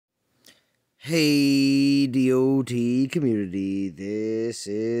Hey, DOT community, this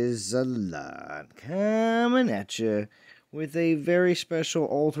is Zalad coming at you with a very special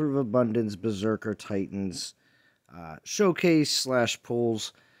Altar of Abundance Berserker Titans showcase slash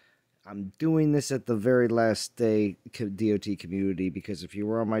pulls. I'm doing this at the very last day, DOT community, because if you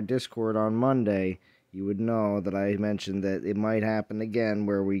were on my Discord on Monday, you would know that I mentioned that it might happen again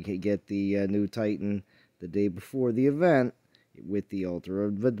where we could get the new Titan the day before the event with the Altar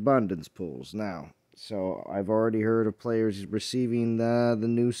of Abundance pulls. Now, so I've already heard of players receiving the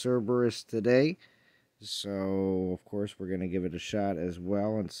new Cerberus today. So, of course, we're going to give it a shot as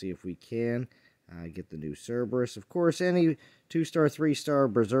well and see if we can get the new Cerberus. Of course, any 2-star, 3-star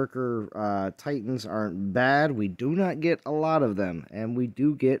Berserker Titans aren't bad. We do not get a lot of them, and we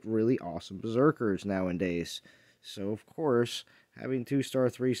do get really awesome Berserkers nowadays. So, of course, having 2-star,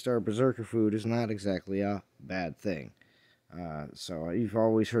 3-star Berserker food is not exactly a bad thing. So you've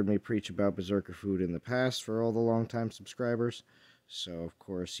always heard me preach about Berserker food in the past for all the long-time subscribers. So, of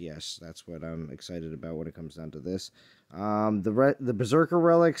course, yes, that's what I'm excited about when it comes down to this. The Berserker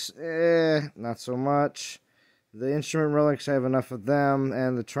relics, not so much. The instrument relics, I have enough of them,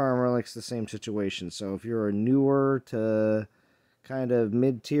 and the charm relics, the same situation. So if you're a newer to kind of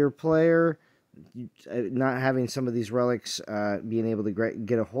mid-tier player, not having some of these relics, being able to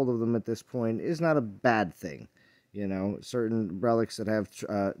get a hold of them at this point is not a bad thing. You know, certain relics that have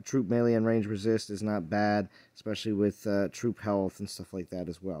troop melee and range resist is not bad, especially with troop health and stuff like that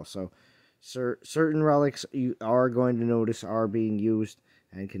as well. So, certain relics you are going to notice are being used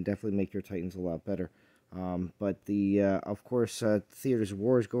and can definitely make your Titans a lot better. But of course, Theaters of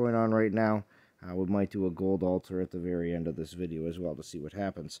War is going on right now. We might do a gold altar at the very end of this video as well to see what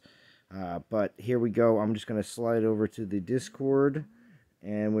happens. But here we go. I'm just going to slide over to the Discord.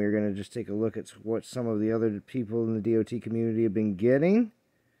 And we're going to just take a look at what some of the other people in the DOT community have been getting.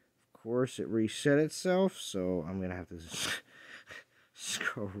 Of course, it reset itself, so I'm going to have to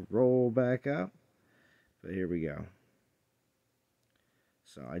scroll back up. But here we go.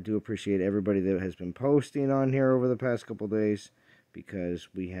 So I do appreciate everybody that has been posting on here over the past couple days, because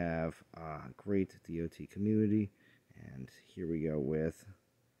we have a great DOT community. And here we go with...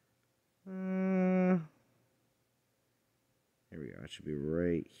 Here we go. It should be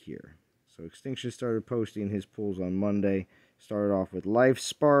right here. So Extinction started posting his pulls on Monday. Started off with Life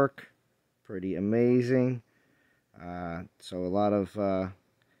Spark. Pretty amazing. So a lot of... and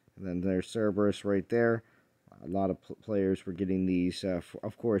then there's Cerberus right there. A lot of players were getting these,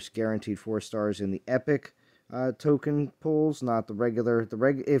 of course, guaranteed 4 stars in the Epic token pulls, not the regular.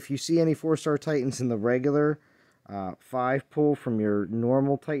 If you see any 4-star Titans in the regular 5 pull from your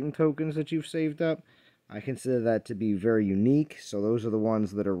normal Titan tokens that you've saved up, I consider that to be very unique. So those are the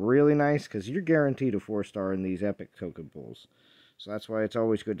ones that are really nice, because you're guaranteed a 4-star in these Epic token pulls. So that's why it's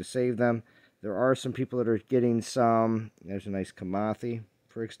always good to save them. There are some people that are getting some... There's a nice Kamathi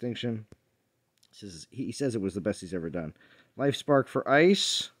for Extinction. He says it was the best he's ever done. Life Spark for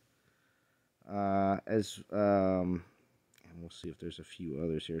Ice. And we'll see if there's a few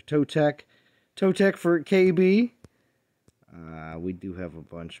others here. Totec for KB. We do have a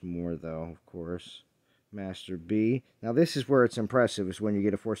bunch more, though, of course. Master B. Now, this is where it's impressive, is when you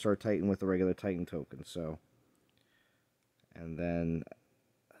get a 4-star Titan with a regular Titan token. So, and then,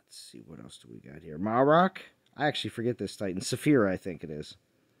 let's see, what else do we got here? Marok. I actually forget this Titan. Saphira, I think it is.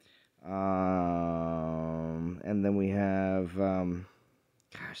 And then we have, gosh,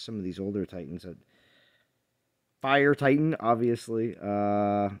 some of these older Titans. Fire Titan, obviously.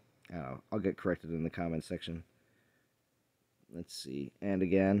 I'll get corrected in the comment section. Let's see. And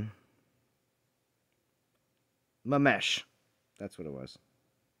again, Mamesh. That's what it was.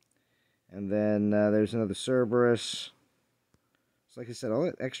 And then there's another Cerberus. So like I said, all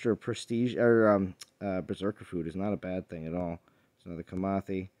that extra prestige or Berserker food is not a bad thing at all. It's another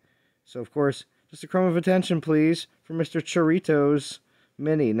Kamathi. So of course, just a crumb of attention, please, for Mr. Choritos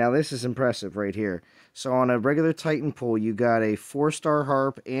Mini. Now this is impressive right here. So on a regular Titan pull, you got a 4-star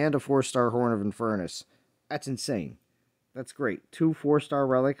Harp and a 4-star Horn of Infernus. That's insane. That's great. 2 4-star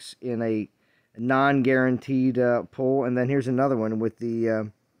relics in a non-guaranteed pull, and then here's another one with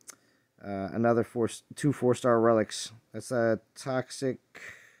the another 2 4-star relics. That's Toxic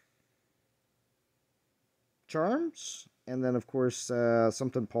Charms, and then of course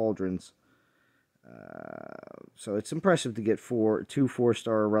something Pauldrons. So it's impressive to get 2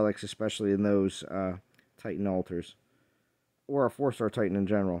 4-star relics, especially in those Titan altars, or a 4-star Titan in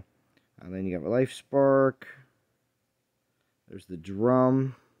general. And then you got Life Spark. There's the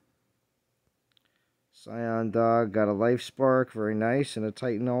Drum. Scion Dog got a Life Spark, very nice, and a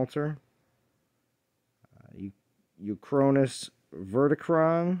Titan altar. Euchronus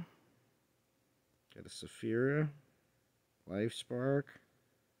Verticron. Got a Saphira. Life Spark.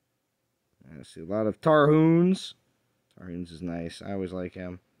 I see a lot of Tarhoons. Tarhoons is nice. I always like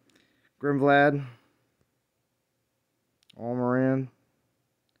him. Grimvlad. Almaran.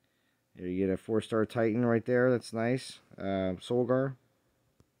 Here you get a 4-star Titan right there. That's nice. Solgar.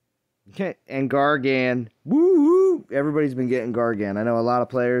 And Gargan. Woo! Everybody's been getting Gargan. I know a lot of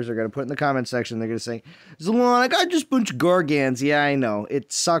players are going to put in the comment section, they're going to say, Zalon, I got just a bunch of Gargans. Yeah, I know.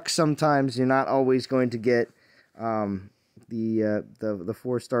 It sucks sometimes. You're not always going to get the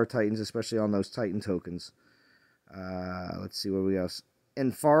 4-star Titans, especially on those Titan tokens. Let's see what we got.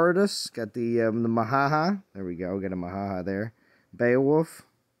 Enfaridus. Got the Mahaha. There we go. Got a Mahaha there. Beowulf.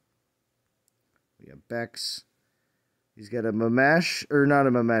 We got Bex. He's got a Mamesh, or not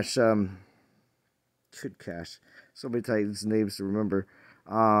a Mamesh, good gosh, so many Titans names to remember.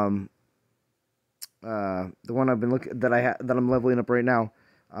 The one I've been looking, that I'm leveling up right now,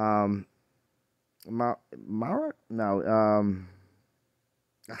 Mara? No,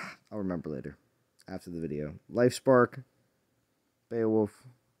 I'll remember later, after the video. Life Spark, Beowulf,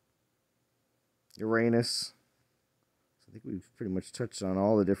 Uranus. I think we've pretty much touched on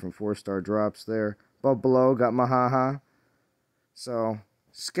all the different 4-star drops there. Above below, got Mahaha. So,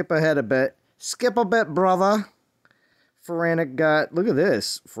 skip ahead a bit. Skip a bit, brother. Feranic got, look at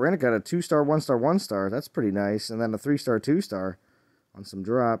this. Feranic got a 2-star, 1-star, 1-star. That's pretty nice. And then a 3-star, 2-star on some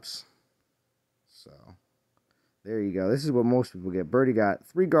drops. So, there you go. This is what most people get. Birdie got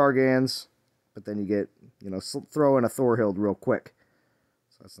 3 Gargans, but then you get, you know, throw in a Thorhild real quick.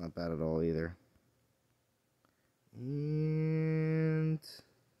 So, that's not bad at all either. And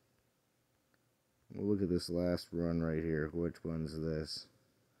we'll look at this last run right here. Which one's this?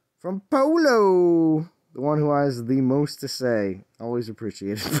 From Polo! The one who has the most to say. Always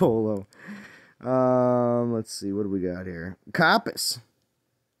appreciated Polo. Let's see. What do we got here? Coppice.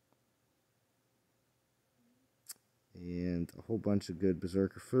 And a whole bunch of good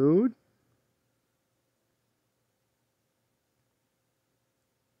Berserker food.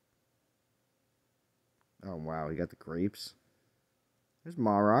 Oh, wow. He got the grapes. There's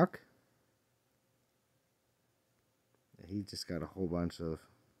Marok. He just got a whole bunch of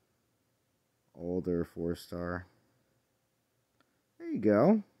older 4-star. There you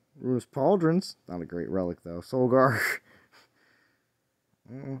go. Ruinous Pauldrons. Not a great relic, though. Solgar.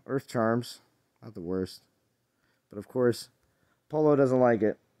 Earth Charms. Not the worst. But, of course, Polo doesn't like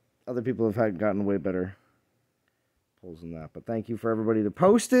it. Other people have gotten way better pulls than that. But thank you for everybody that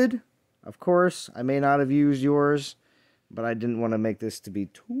posted. Of course, I may not have used yours, but I didn't want to make this to be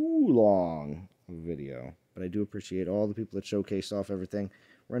too long of a video. But I do appreciate all the people that showcased off everything.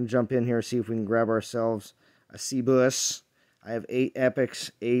 We're going to jump in here, see if we can grab ourselves a Cebus. I have 8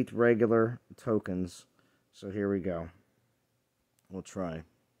 epics, 8 regular tokens. So here we go. We'll try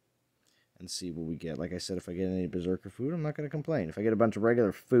and see what we get. Like I said, if I get any Berserker food, I'm not going to complain. If I get a bunch of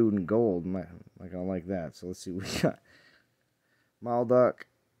regular food and gold, I'm not going to like that. So let's see what we got. Malduk.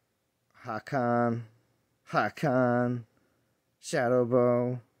 Hakan,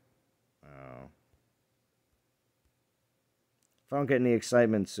 Shadowbow. Oh. If I don't get any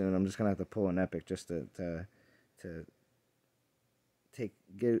excitement soon, I'm just gonna have to pull an epic just to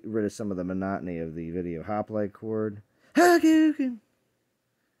get rid of some of the monotony of the video. Hoplite Cord. Hagugin.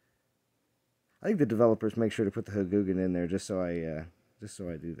 I think the developers make sure to put the Hagugin in there just so I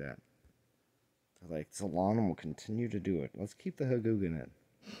do that. They're like, Salon will continue to do it. Let's keep the Hagugin in.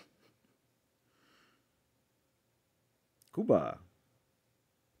 Kuba.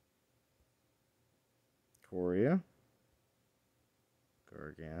 Korea.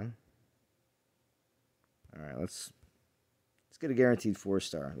 Gargan. Alright, let's get a guaranteed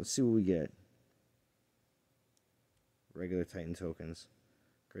 4-star. Let's see what we get. Regular Titan tokens.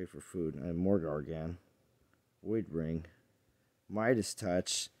 Great for food. And more Gargan. Void Ring. Midas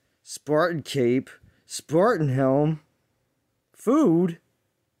Touch. Spartan Cape. Spartan Helm. Food.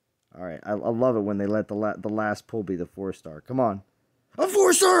 Alright, I love it when they let the last pull be the 4-star. Come on. A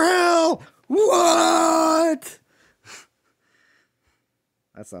 4-star hell! What?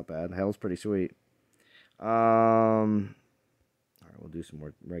 That's not bad. Hell's pretty sweet. Alright, we'll do some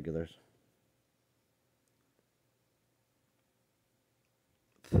more regulars.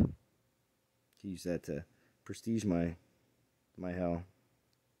 Use that to prestige my hell.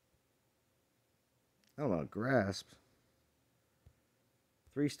 I don't know, grasp.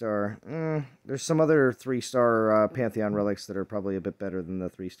 3-star. There's some other 3-star Pantheon relics that are probably a bit better than the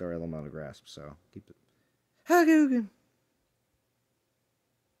 3-star Elemental Grasp, so keep it. Hagugin.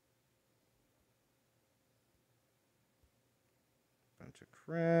 Bunch of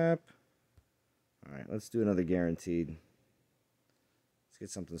crap. Alright, let's do another guaranteed. Let's get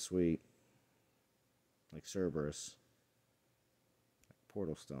something sweet. Like Cerberus.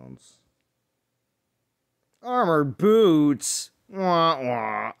 Portal stones. Armored boots! Wah,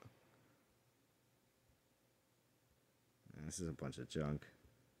 wah. This is a bunch of junk.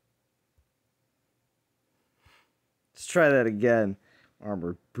 Let's try that again.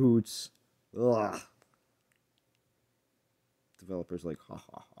 Armored boots. Ugh. Developers like, ha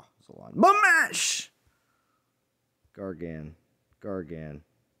ha ha. Salon. Mamash! Gargan.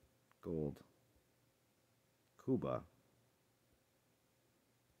 Gold. Cuba.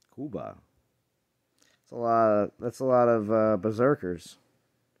 That's a lot of Berserkers.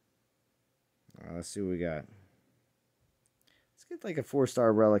 Let's see what we got. Let's get like a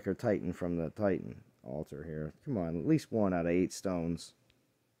 4-star relic or Titan from the Titan altar here. Come on, at least 1 out of 8 stones.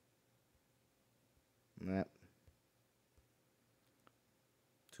 That.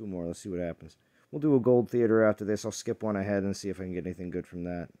 2 more. Let's see what happens. We'll do a gold theater after this. I'll skip one ahead and see if I can get anything good from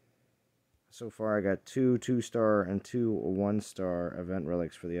that. So far, I got 2 2-star and 2 1-star event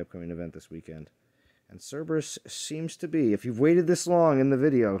relics for the upcoming event this weekend. And Cerberus seems to be. If you've waited this long in the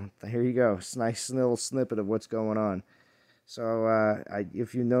video, here you go. It's a nice little snippet of what's going on. So,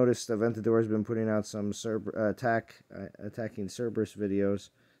 if you noticed, Aventador has been putting out some attacking Cerberus videos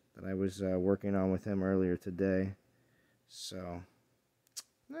that I was working on with him earlier today. So,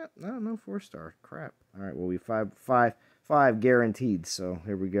 no 4-star. Crap. All right, well, we five guaranteed. So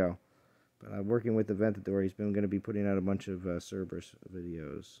here we go. But working with Aventador, he's been going to be putting out a bunch of Cerberus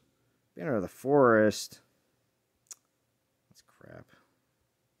videos. Banner of the Forest. That's crap.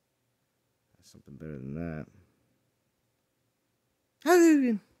 That's something better than that.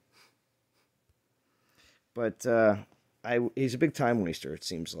 But he's a big time waster, it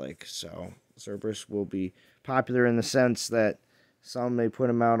seems like. So Cerberus will be popular in the sense that some may put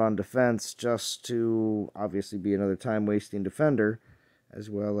him out on defense just to obviously be another time-wasting defender, as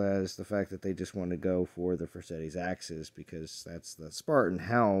well as the fact that they just want to go for the Forsetti's axes because that's the Spartan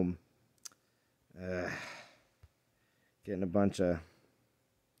helm. Getting a bunch of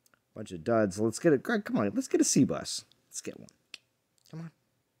duds. Let's get it. Come on, let's get a C-bus. Let's get one. Come on,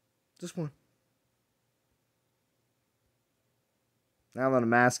 just one. Now that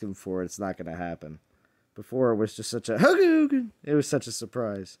I'm asking for it, it's not going to happen. Before it was just such a it was such a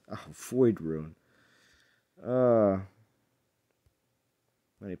surprise. Oh, Void Rune.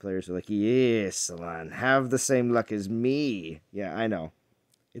 Many players are like, yes, Salon, have the same luck as me. Yeah, I know.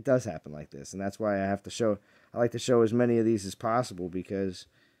 It does happen like this, and that's why I like to show as many of these as possible, because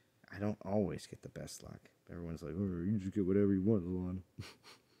I don't always get the best luck. Everyone's like, oh, you just get whatever you want, Salon.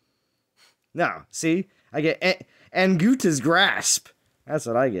 No, see? I get Anguta's Grasp. That's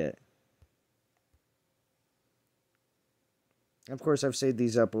what I get. Of course, I've saved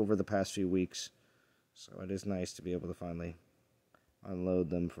these up over the past few weeks, so it is nice to be able to finally unload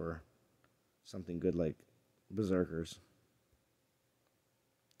them for something good like Berserkers.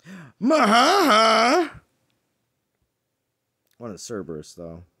 Mahaha! One of Cerberus,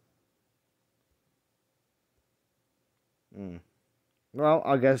 though. Well,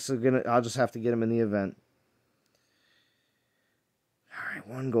 I guess I'll just have to get him in the event. Alright,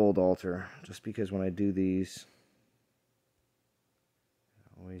 1 gold altar. Just because when I do these,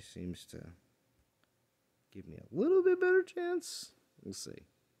 it always seems to give me a little bit better chance. We'll see.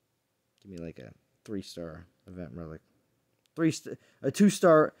 Give me like a 3-star event relic. A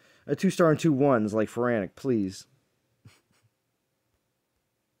 2-star and 2 1s like Pharaonic, please.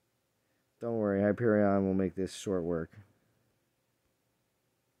 Don't worry, Hyperion will make this short work.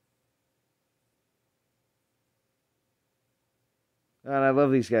 And I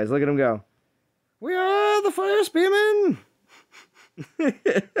love these guys. Look at them go. We are the Fire Spearmen!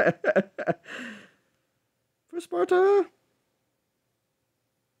 For Sparta!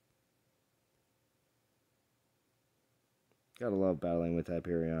 Gotta love battling with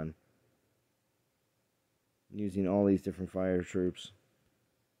Hyperion. Using all these different fire troops.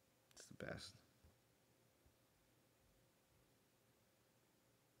 It's the best.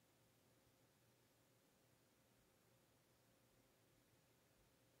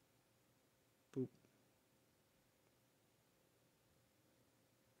 Boop.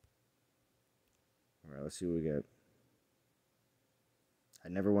 Alright, let's see what we get. I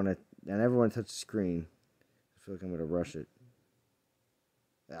never want to touch the screen. I feel like I'm gonna rush it.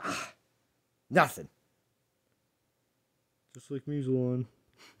 Nothing. Just like Muselon.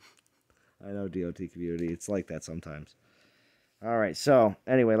 I know, DOT community. It's like that sometimes. Alright, so,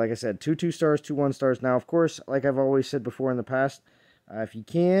 anyway, like I said, 2 2-stars, 2 1-stars. Now, of course, like I've always said before in the past, if you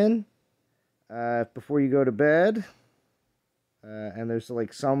can, before you go to bed, and there's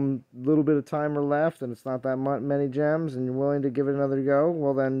like some little bit of timer left, and it's not that many gems, and you're willing to give it another go,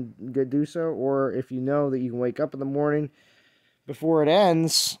 well then do so. Or if you know that you can wake up in the morning before it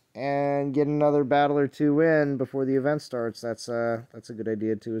ends and get another battle or two in before the event starts, that's a good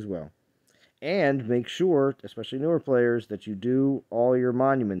idea too as well. And make sure, especially newer players, that you do all your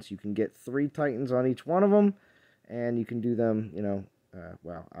monuments. You can get 3 Titans on each one of them, and you can do them,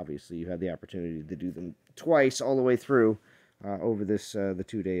 well, obviously you have the opportunity to do them twice all the way through over this the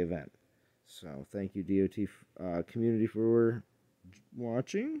 2-day event. So thank you, DOT community, for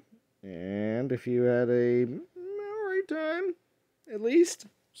watching. And if you had a alright time, at least,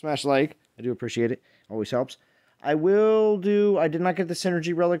 smash like. I do appreciate it. Always helps. I did not get the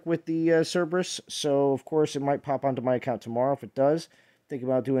Synergy Relic with the Cerberus, so of course it might pop onto my account tomorrow. If it does, think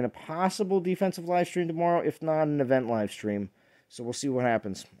about doing a possible defensive live stream tomorrow, if not an event live stream. So we'll see what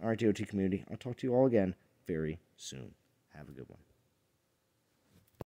happens. Alright, DOT community, I'll talk to you all again very soon. Have a good one.